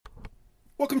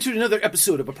Welcome to another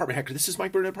episode of Apartment Hacker. This is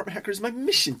Mike Burnett, Apartment Hacker. It's my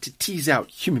mission to tease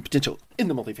out human potential in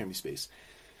the multifamily space.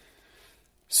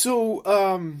 So,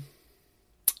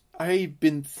 I've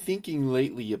been thinking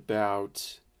lately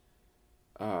about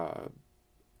a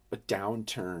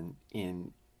downturn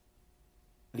in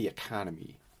the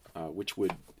economy, which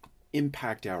would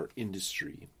impact our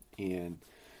industry. And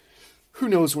who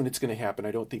knows when it's going to happen?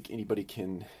 I don't think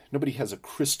nobody has a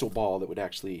crystal ball that would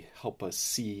actually help us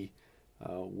see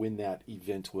when that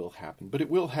event will happen. But it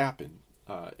will happen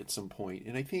at some point.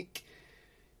 And I think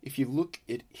if you look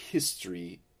at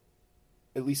history,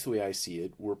 at least the way I see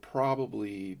it, we're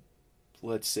probably,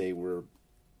 let's say we're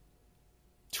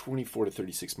 24 to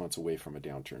 36 months away from a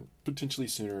downturn. Potentially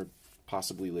sooner,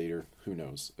 possibly later, who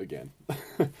knows, again.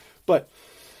 But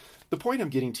the point I'm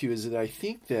getting to is that I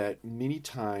think that many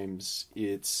times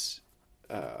it's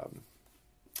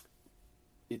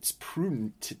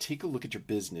prudent to take a look at your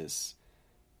business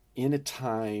in a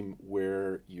time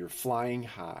where you're flying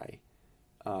high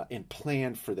and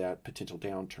plan for that potential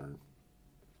downturn.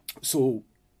 So,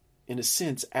 in a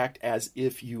sense, act as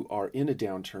if you are in a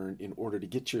downturn in order to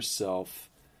get yourself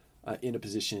in a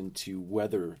position to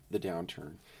weather the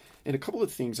downturn. And a couple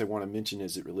of things I want to mention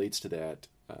as it relates to that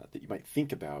you might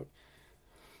think about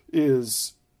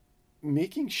is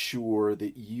making sure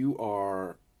that you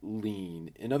are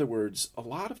lean. In other words, a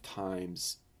lot of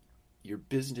times your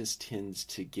business tends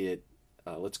to get,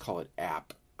 let's call it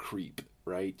app creep,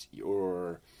 right?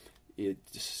 Or it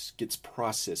just gets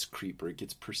process creep, or it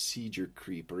gets procedure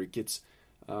creep, or it gets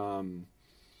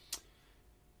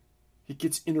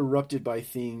interrupted by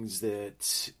things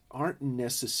that aren't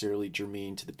necessarily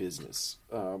germane to the business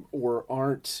or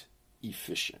aren't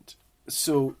efficient.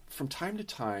 So from time to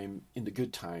time, in the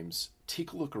good times,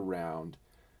 take a look around,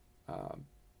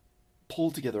 pull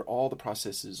together all the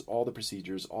processes, all the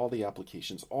procedures, all the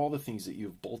applications, all the things that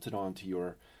you've bolted onto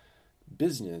your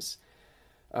business,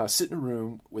 sit in a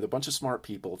room with a bunch of smart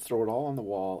people, throw it all on the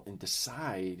wall, and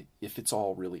decide if it's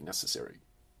all really necessary.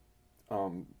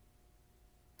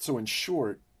 So in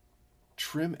short,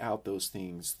 trim out those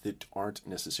things that aren't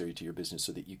necessary to your business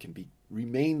so that you can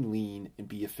remain lean and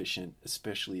be efficient,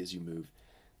 especially as you move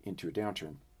into a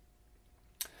downturn.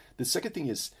 The second thing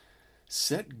is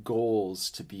set goals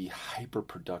to be hyper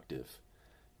productive.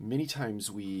 Many times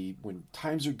when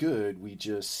times are good, we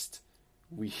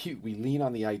lean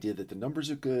on the idea that the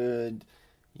numbers are good.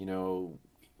 You know,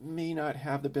 we may not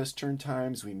have the best turn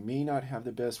times, we may not have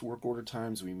the best work order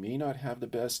times, we may not have the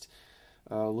best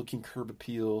looking curb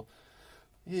appeal.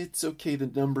 It's okay, the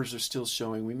numbers are still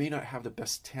showing. We may not have the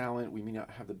best talent, we may not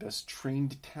have the best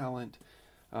trained talent,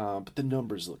 but the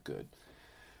numbers look good.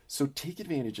 So take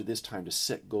advantage of this time to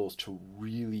set goals to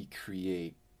really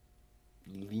create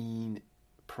lean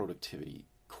productivity,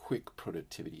 quick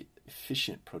productivity,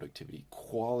 efficient productivity,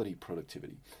 quality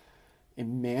productivity,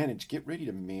 and get ready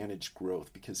to manage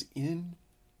growth, because in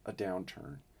a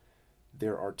downturn,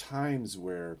 there are times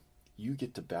where you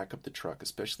get to back up the truck,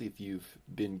 especially if you've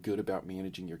been good about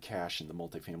managing your cash in the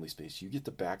multifamily space. You get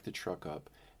to back the truck up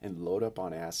and load up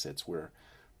on assets where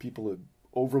people have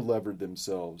over-levered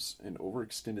themselves and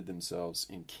overextended themselves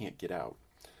and can't get out.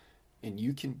 And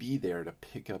you can be there to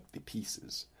pick up the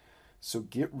pieces. So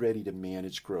get ready to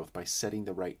manage growth by setting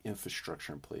the right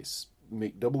infrastructure in place.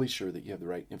 Make doubly sure that you have the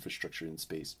right infrastructure in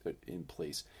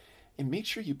place. And make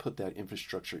sure you put that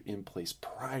infrastructure in place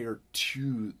prior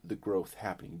to the growth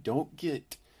happening. Don't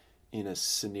get in a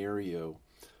scenario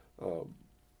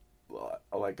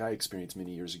like I experienced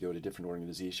many years ago at a different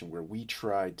organization where we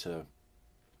tried to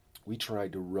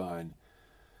run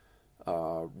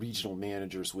regional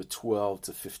managers with 12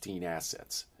 to 15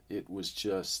 assets. It was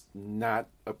just not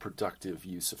a productive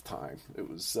use of time. It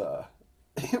was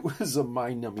a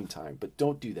mind-numbing time. But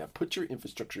don't do that. Put your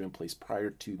infrastructure in place prior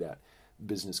to that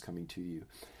business coming to you.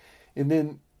 And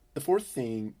then the fourth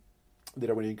thing that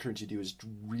I want to encourage you to do is to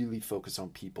really focus on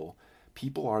people.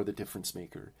 People are the difference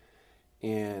maker.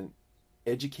 And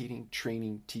educating,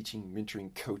 training, teaching,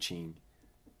 mentoring, coaching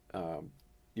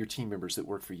your team members that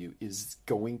work for you is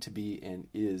going to be and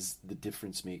is the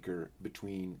difference maker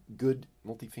between good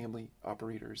multifamily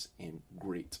operators and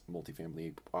great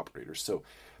multifamily operators. So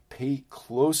pay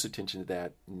close attention to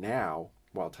that now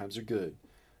while times are good,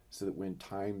 so that when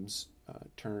times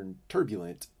turn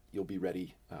turbulent, you'll be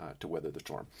ready to weather the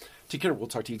storm. Take care. We'll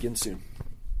talk to you again soon.